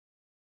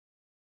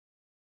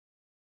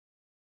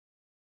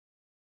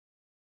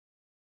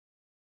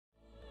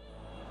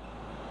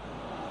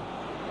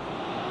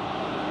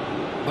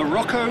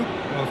Morocco,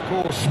 of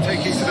course,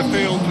 taking to the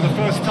field for the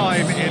first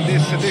time in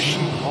this edition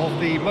of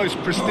the most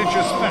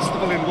prestigious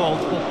festival in world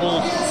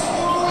football.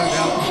 No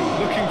doubt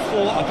looking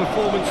for a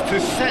performance to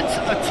set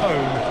a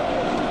tone.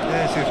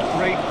 There's his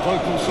great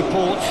vocal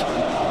support.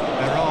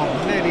 There are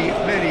many,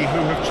 many who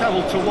have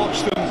travelled to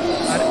watch them,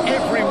 and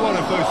every one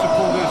of those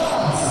supporters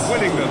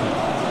willing them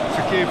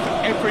to give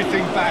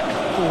everything back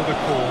for the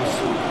cause.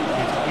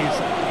 It is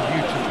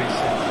beautifully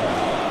set.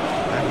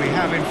 And we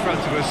have in front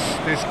of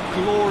us this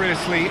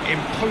gloriously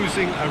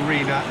imposing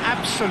arena,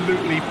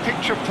 absolutely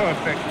picture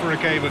perfect for a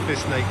game of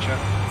this nature.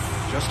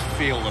 Just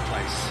feel the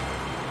place.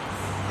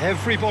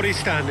 Everybody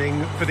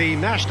standing for the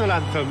national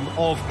anthem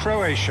of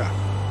Croatia.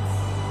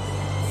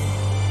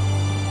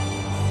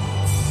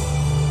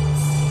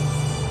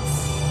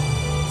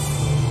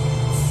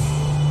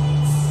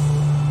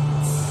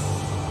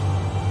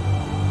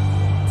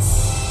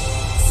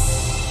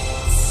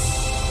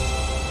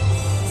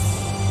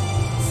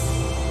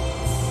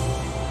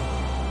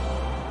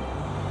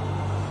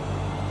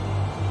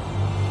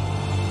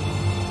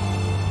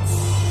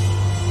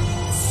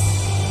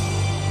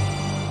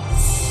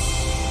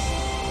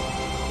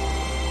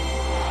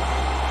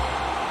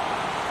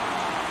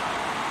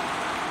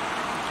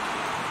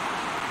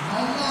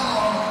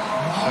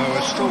 So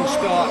a strong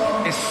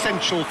start,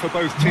 essential for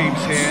both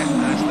teams here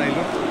as they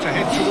look to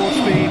head towards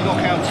the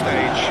knockout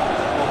stage.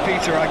 Well,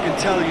 Peter, I can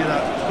tell you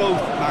that both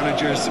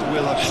managers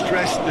will have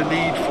stressed the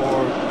need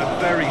for a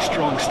very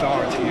strong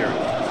start here.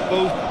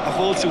 Both have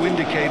also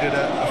indicated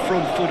a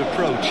front foot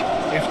approach.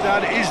 If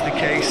that is the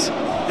case,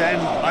 then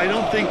I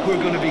don't think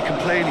we're going to be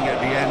complaining at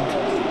the end.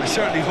 I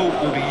certainly hope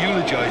we'll be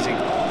eulogising.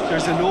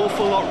 There's an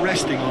awful lot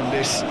resting on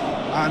this,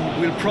 and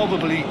we'll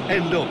probably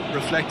end up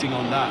reflecting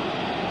on that.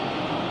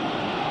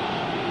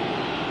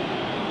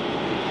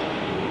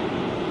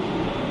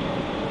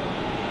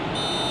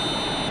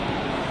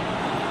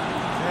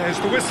 There's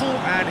the whistle,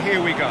 and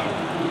here we go.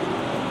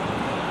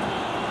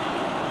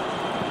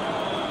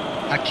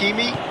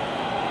 Hakimi.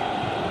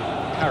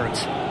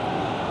 Carrot.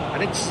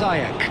 And it's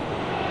Ziyech.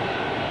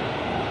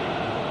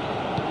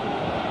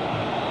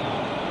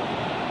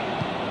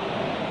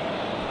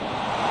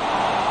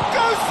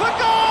 Goes for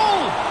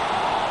goal!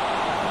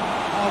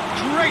 Oh,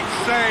 great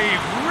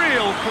save,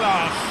 real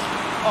class.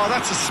 Oh,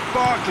 that's a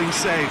sparkling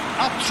save,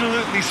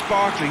 absolutely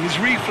sparkling. His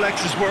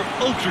reflexes were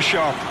ultra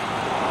sharp.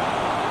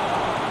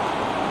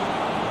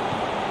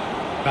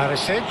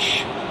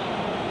 Barisic.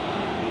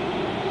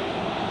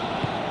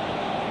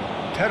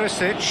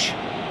 Perisic.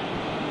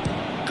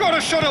 Got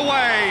a shot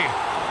away!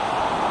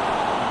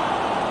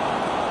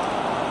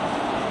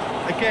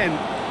 Again,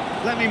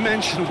 let me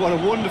mention what a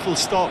wonderful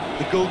stop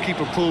the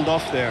goalkeeper pulled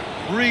off there.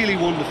 Really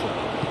wonderful.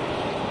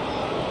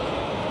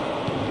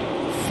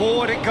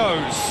 Forward it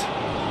goes.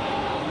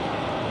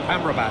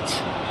 Amrabat.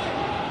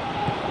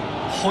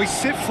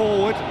 Hoists it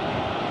forward.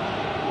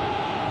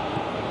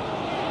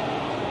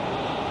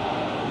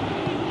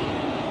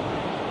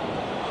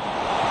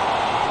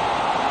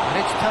 And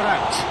it's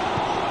Tarat.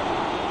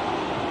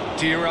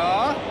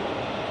 Dira.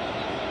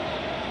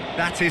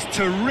 That is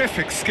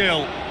terrific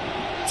skill.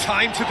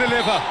 Time to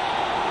deliver.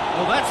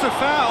 Well, that's a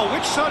foul.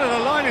 Which side of the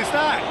line is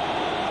that?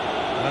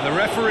 And the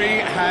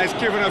referee has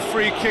given a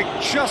free kick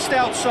just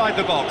outside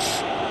the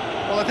box.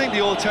 Well, I think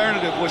the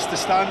alternative was to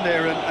stand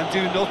there and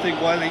do nothing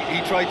while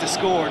he tried to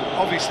score. And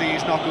obviously,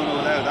 he's not going to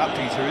allow that,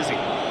 Peter, is he?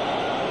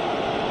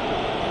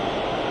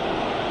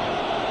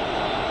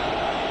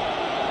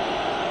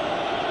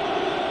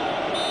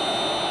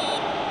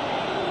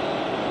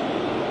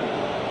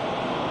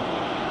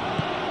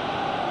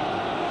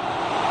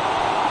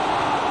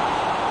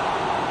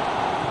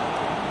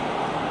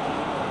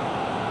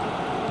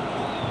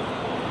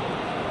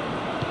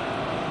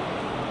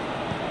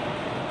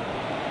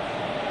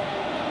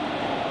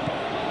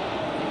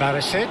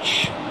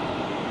 Barisic.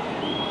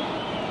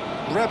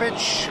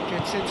 Rebic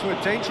gets into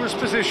a dangerous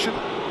position.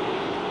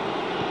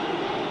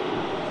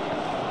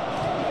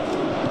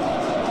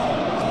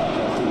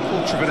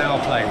 Quarter of an hour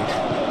played.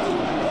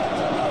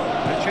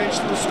 No change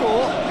to the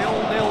score,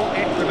 0-0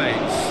 it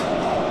remains.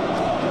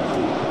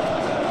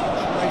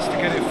 Tries to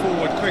get it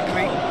forward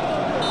quickly.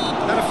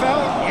 And a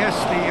foul? Yes,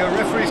 the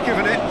referee's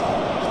given it.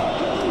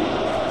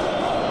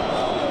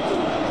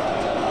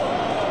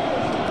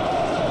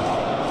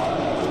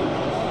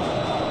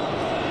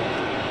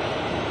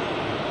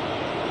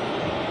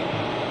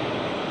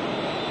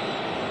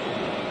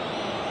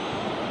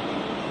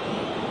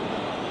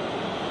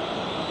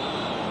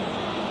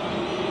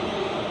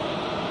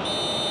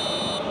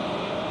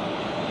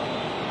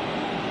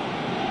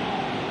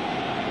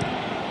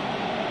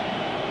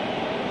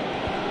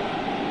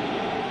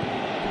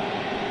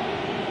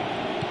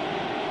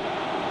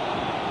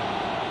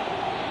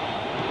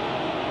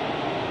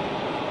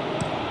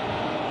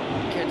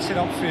 Gets it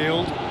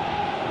upfield.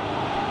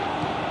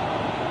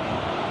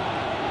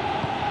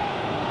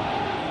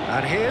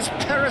 And here's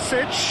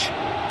Perisic.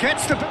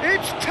 Gets the...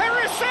 It's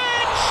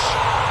Perisic!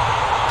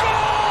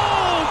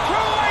 Goal!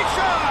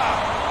 Croatia!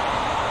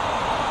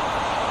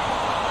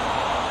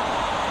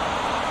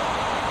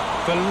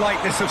 The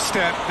lightness of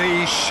step,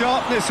 the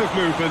sharpness of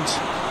movement,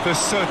 the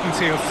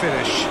certainty of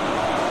finish.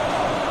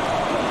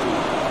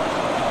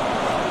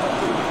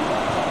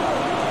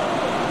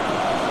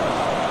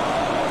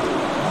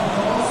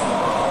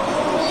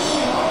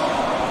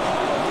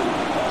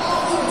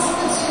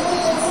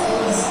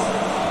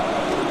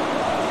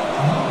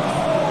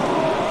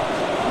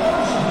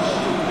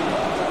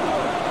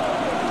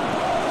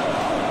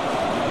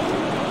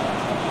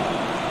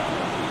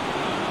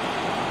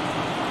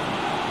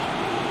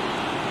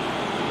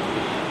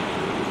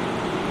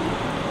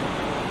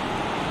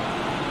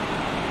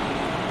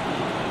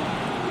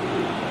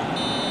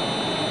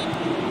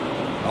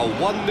 A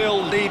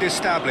 1-0 lead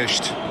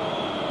established.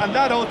 And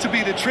that ought to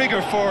be the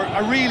trigger for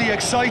a really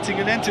exciting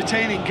and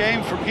entertaining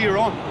game from here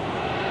on.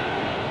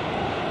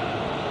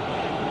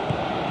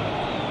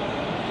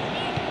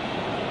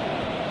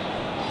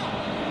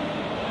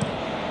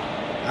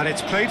 And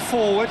it's played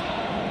forward.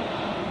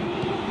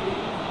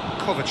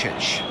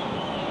 Kovacic.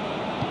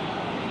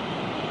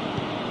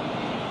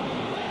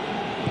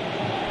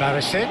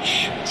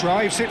 Barisic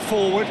drives it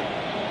forward.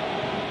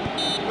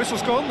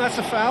 Whistle's gone, that's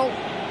a foul.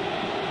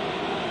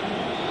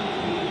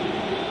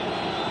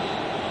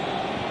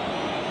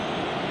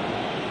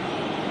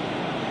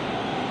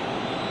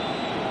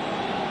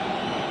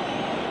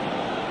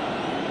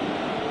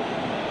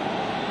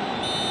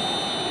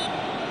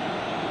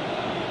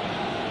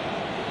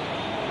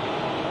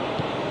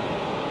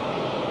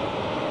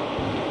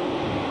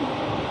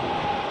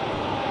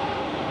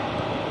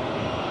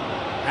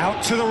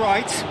 Out to the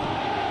right.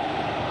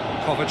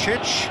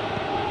 Kovacic.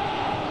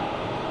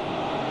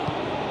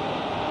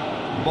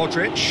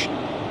 Modric.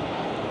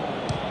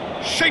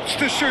 Shapes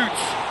to shoot.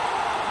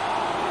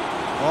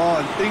 Oh,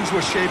 and things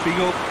were shaping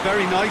up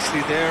very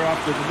nicely there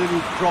after the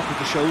little drop of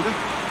the shoulder.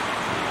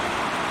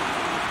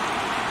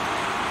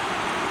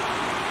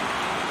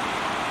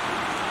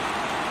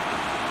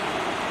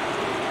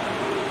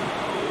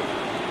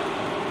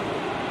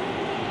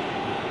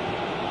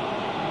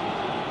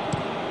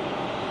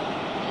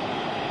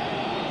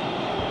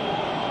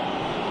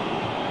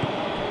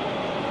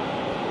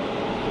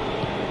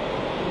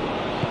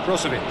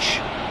 Brozovic.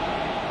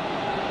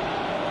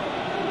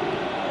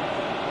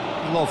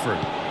 Lovren.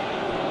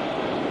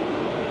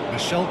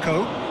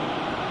 Mashelko.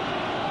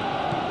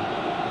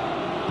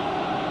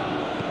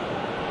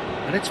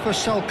 And it's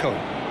Mashelko.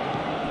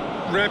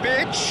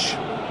 Rebic.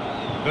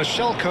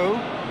 Mashelko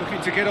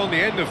looking to get on the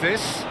end of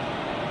this.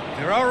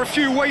 There are a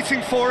few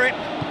waiting for it.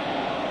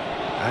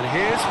 And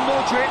here's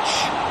Modric.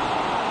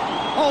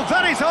 Oh,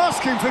 that is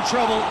asking for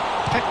trouble.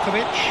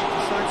 Petkovic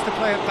decides to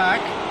play it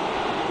back.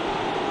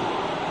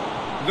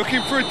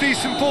 Looking for a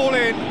decent ball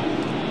in.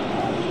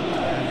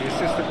 And the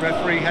assistant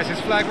referee has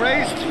his flag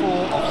raised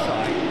for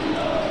offside.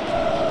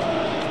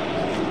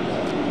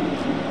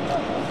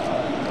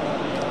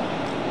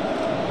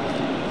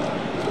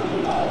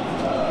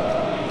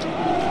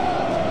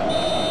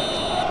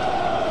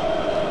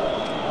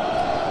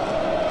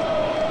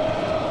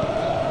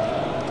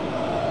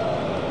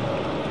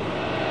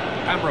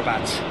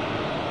 Amrabat.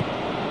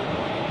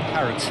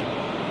 Harrod.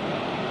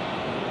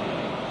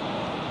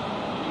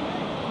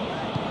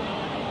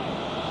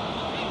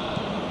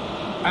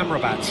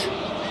 Amrabat.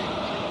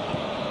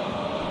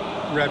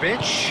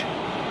 Rebic.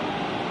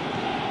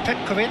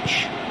 Petkovic.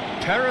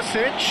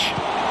 Perisic.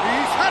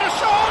 He's had a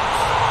shot!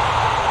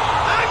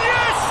 And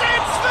yes,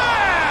 it's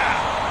there!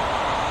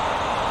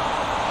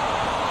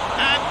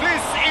 And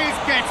this is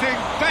getting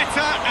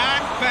better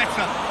and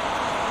better.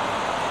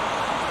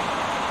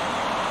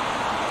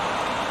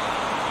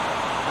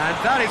 And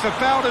that is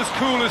about as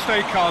cool as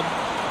they come.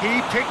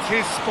 He picked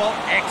his spot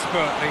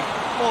expertly.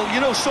 Well,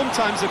 you know,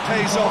 sometimes it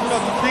pays off not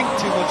to think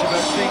too much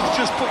about things,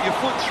 just put your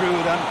foot through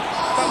it, and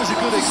that was a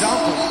good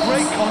example.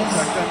 Great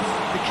contact, and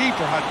the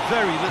keeper had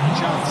very little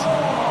chance.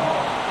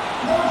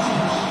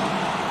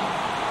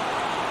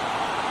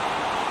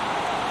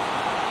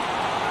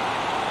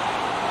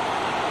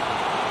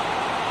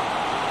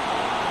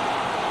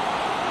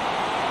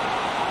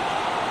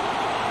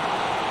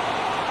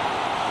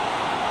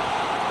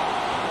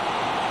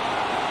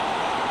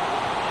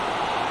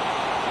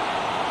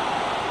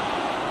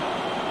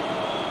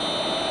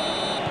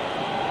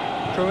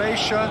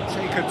 Croatia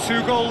take a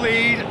 2-goal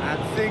lead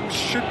and things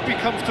should be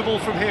comfortable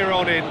from here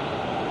on in.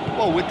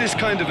 Well, with this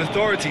kind of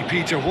authority,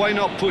 Peter, why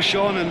not push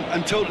on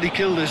and totally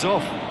kill this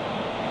off?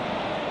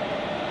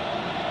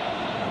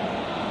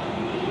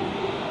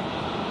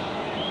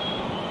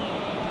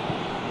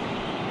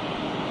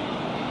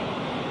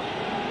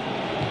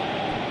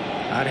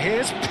 And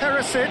here's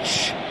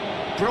Perisic.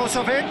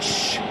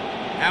 Brozovic.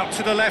 Out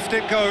to the left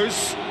it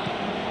goes.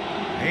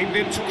 Aimed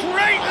into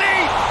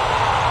greatly!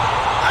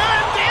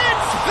 And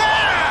it's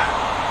there!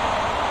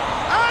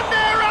 And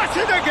they're at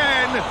it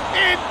again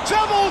in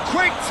double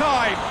quick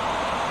time!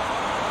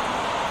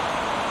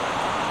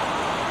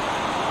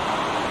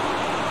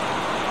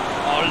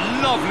 Oh,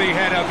 lovely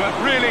header, but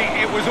really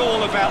it was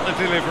all about the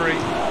delivery.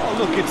 Oh,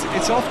 look,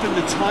 it's often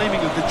the timing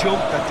of the jump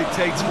that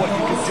dictates what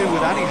you can do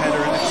with any header,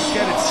 and if you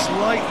get it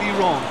slightly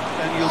wrong,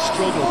 then you'll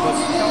struggle, but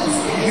that was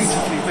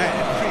beautifully met,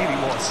 it really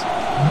was. defence.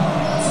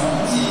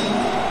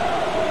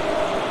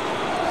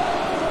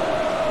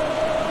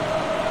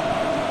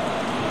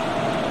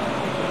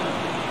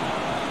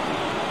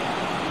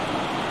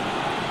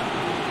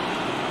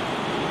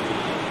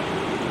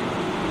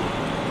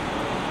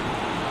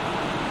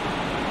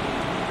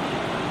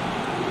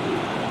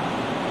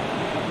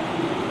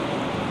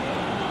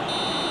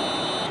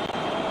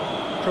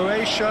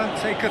 Croatia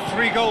take a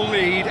 3-goal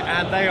lead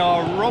and they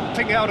are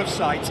romping out of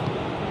sight.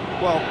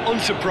 Well,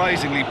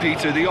 unsurprisingly,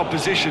 Peter, the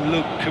opposition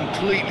look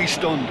completely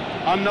stunned.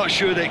 I'm not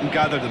sure they can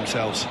gather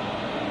themselves.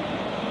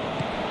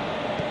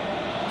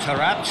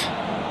 Tarat.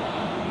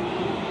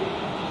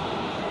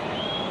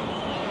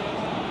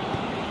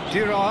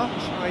 Dira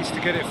tries to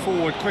get it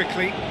forward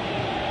quickly.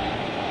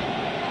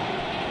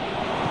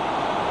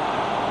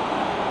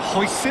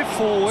 Hoists it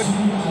forward.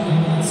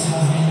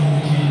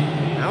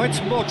 Now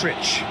it's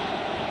Modric.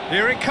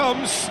 Here it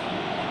comes.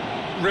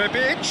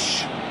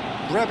 Rebic.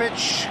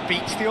 Rebic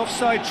beats the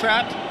offside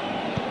trap.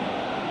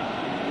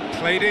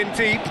 Played in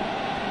deep.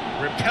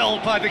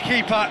 Repelled by the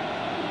keeper.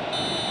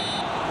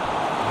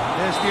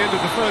 There's the end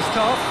of the first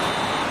half.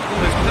 Well,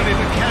 there's plenty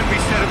that can be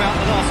said about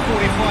the last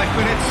 45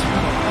 minutes.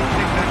 One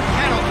thing that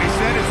cannot be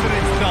said is that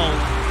it's dull.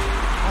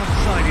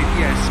 One-sided,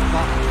 yes,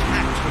 but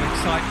packed with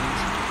excitement.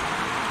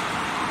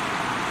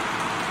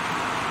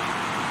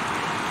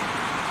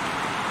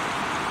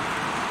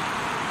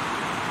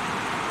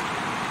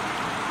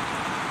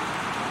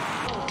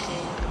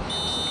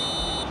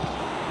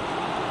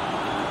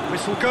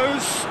 Whistle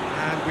goes,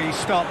 and we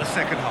start the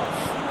second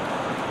half.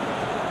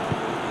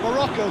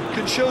 Morocco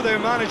can show their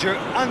manager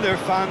and their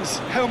fans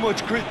how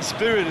much grit and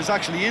spirit is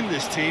actually in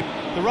this team.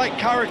 The right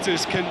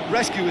characters can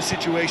rescue a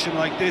situation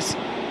like this.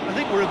 I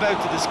think we're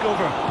about to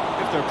discover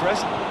if they're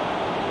present.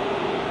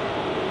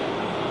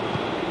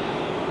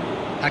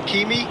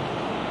 Hakimi,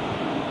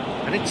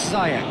 and it's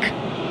Ziyech.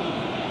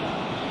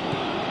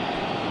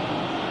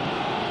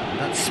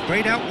 That's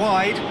sprayed out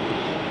wide.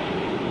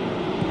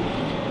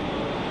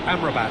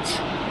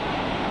 Amrabat.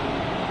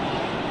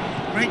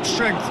 Great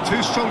strength,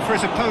 too strong for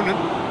his opponent.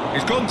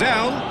 He's gone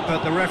down,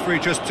 but the referee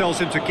just tells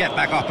him to get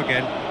back up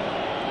again.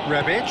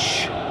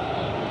 Rebic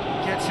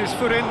gets his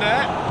foot in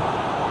there.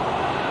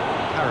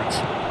 Tarat.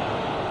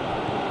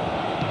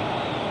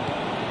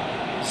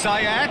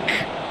 Ziyech.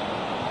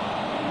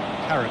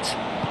 Tarat.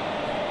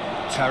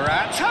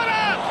 Tarat!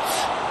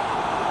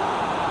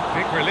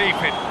 Big relief,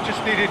 it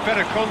just needed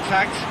better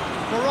contact.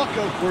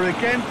 Morocco were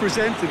again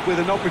presented with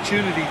an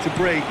opportunity to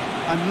break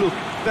and look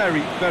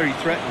very, very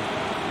threatening.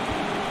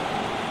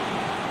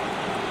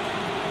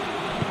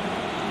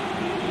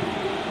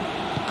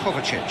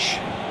 Kovacic.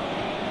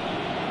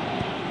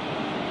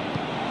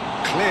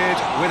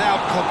 Cleared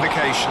without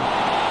complication.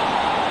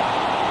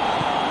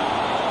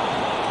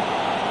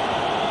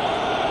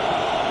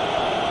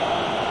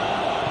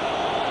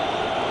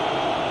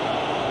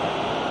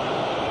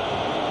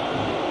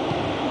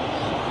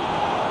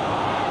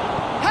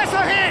 Has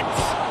a hit!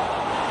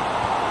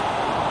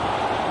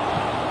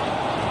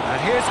 And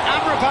here's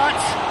Amrabat.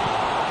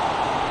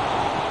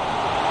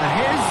 And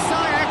here's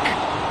Ziyech.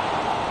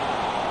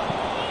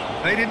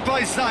 Made in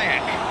by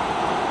Ziyech.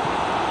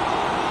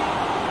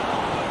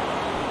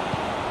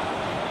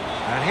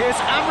 And here's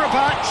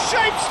Amrabat,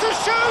 shapes to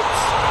shoot!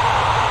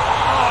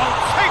 Oh,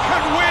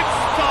 taken with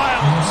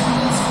style!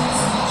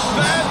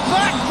 They're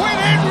back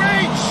within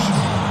reach!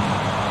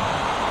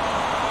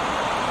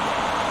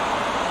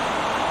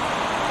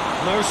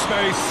 No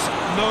space,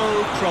 no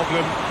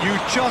problem. You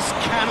just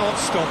cannot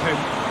stop him.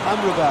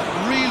 Amrabat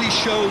really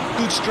showed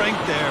good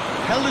strength there,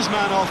 held his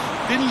man off,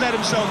 didn't let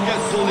himself get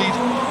bullied,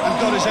 and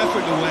got his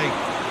effort away.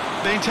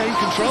 Maintained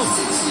control.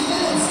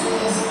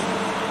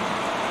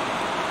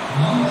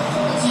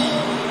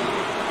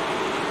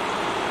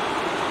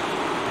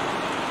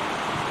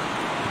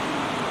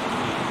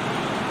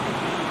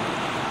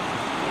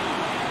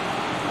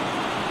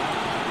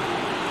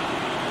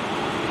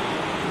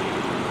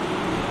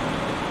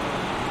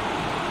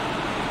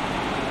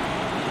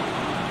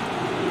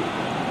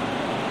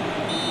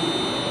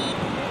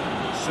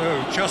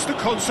 So, just a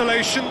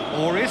consolation,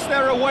 or is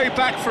there a way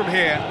back from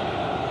here?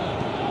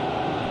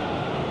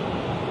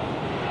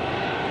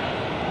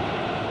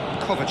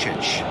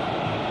 Kovacic.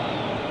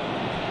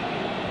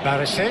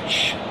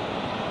 Barisic.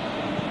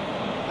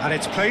 And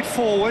it's played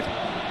forward.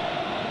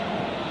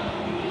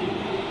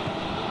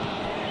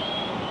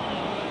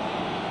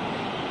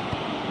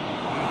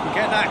 You can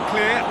get that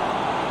clear.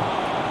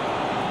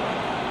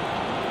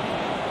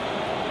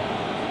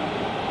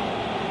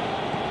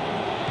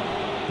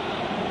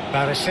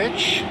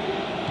 Barisic.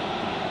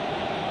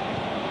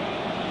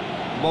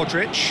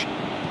 Modric.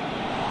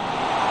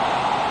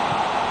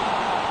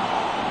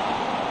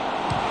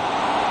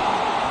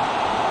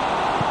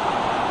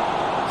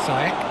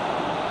 Ziyech.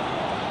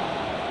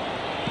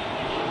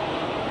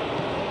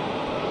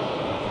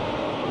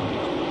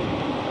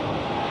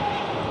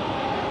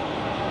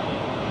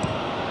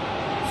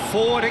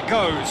 Forward it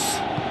goes.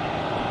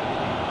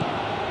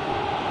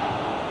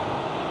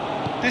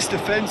 This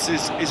defence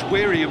is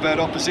wary about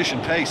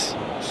opposition pace.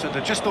 So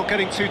they're just not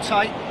getting too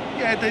tight.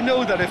 Yeah, they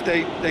know that if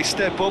they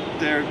step up,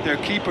 their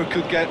keeper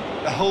could get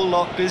a whole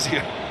lot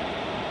busier.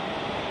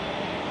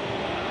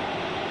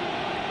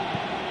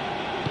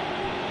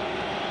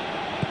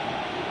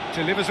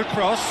 Delivers a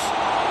cross.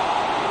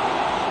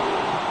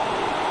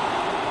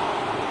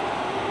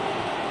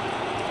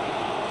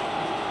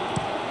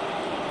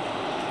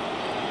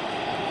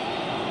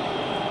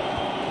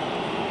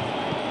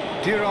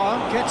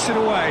 Qatar gets it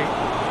away.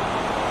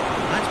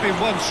 That's been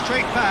won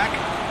straight back.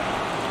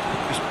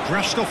 Just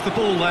brushed off the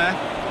ball there.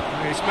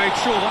 He's made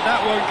sure that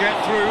that won't get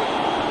through.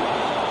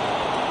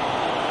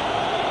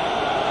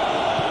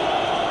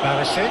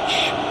 Barisic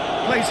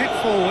plays it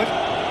forward.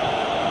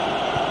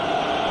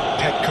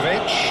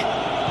 Petkovic.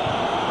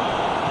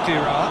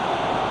 Qatar.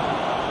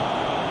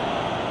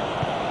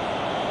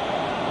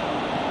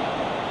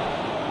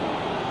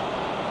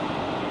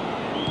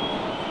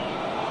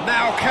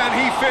 Now can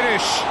he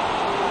finish?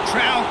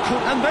 Trout,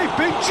 and they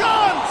big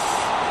chance!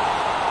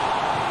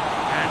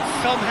 And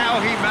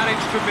somehow he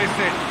managed to miss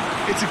it.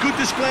 It's a good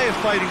display of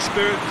fighting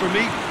spirit for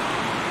me.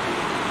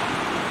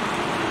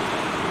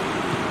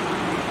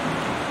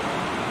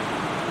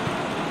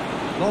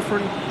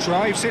 Lovren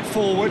drives it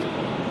forward.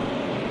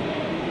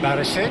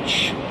 Barisic,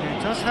 he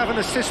does have an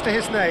assist to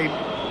his name.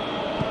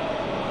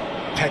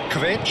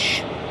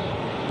 Petkovic.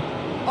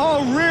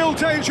 Oh, real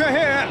danger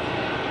here.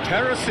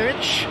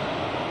 Teresic.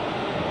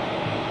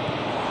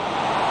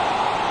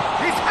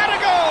 He's had a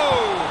go!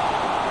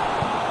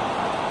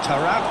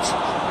 Tarat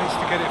tries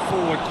to get it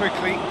forward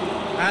quickly.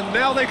 And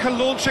now they can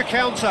launch a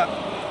counter.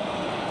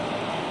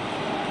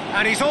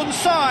 And he's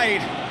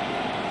onside.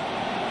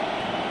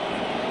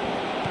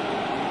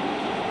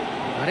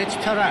 And it's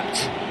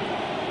Tarat.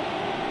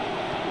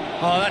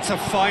 Oh, that's a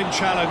fine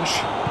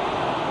challenge.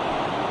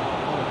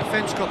 Well, the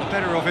defence got the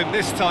better of him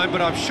this time,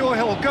 but I'm sure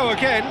he'll go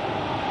again.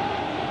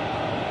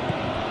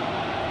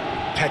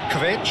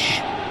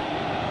 Petkovic.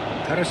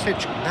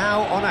 Teresic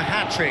now on a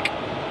hat-trick.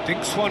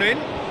 Dinks one in.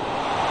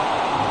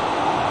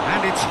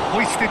 And it's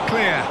hoisted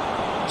clear.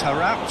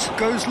 Tarat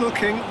goes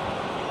looking.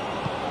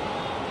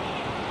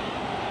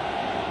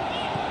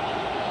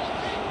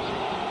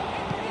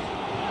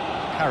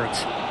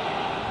 Carrot.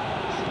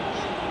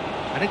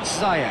 And it's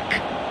Ziyech.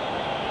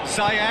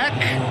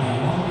 Ziyech.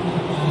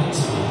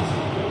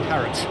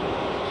 Carrot.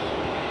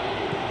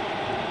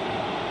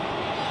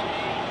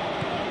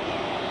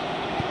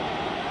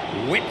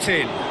 Whipped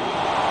in.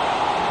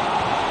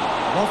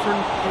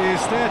 Lovren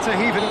is there to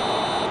heave it up.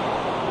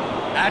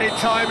 Added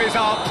time is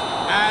up,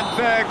 and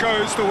there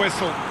goes the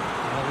whistle.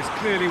 Well, this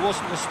clearly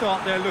wasn't the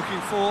start they're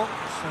looking for,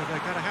 so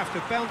they're going to have to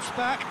bounce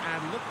back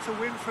and look to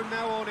win from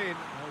now on in.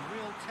 A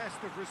real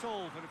test of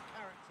resolve and of